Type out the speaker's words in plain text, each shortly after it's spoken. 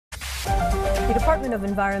The Department of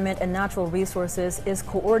Environment and Natural Resources is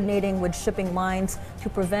coordinating with shipping lines to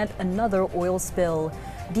prevent another oil spill.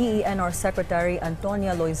 DENR Secretary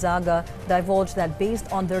Antonia Loizaga divulged that based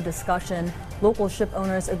on their discussion, local ship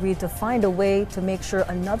owners agreed to find a way to make sure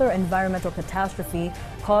another environmental catastrophe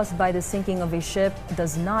caused by the sinking of a ship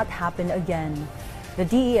does not happen again. The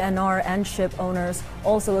DENR and ship owners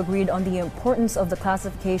also agreed on the importance of the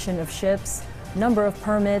classification of ships, number of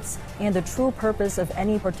permits, and the true purpose of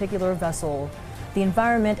any particular vessel. The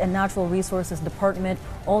Environment and Natural Resources Department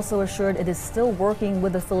also assured it is still working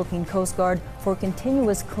with the Philippine Coast Guard for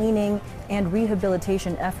continuous cleaning and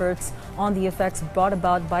rehabilitation efforts on the effects brought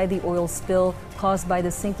about by the oil spill caused by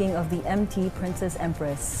the sinking of the MT Princess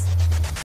Empress.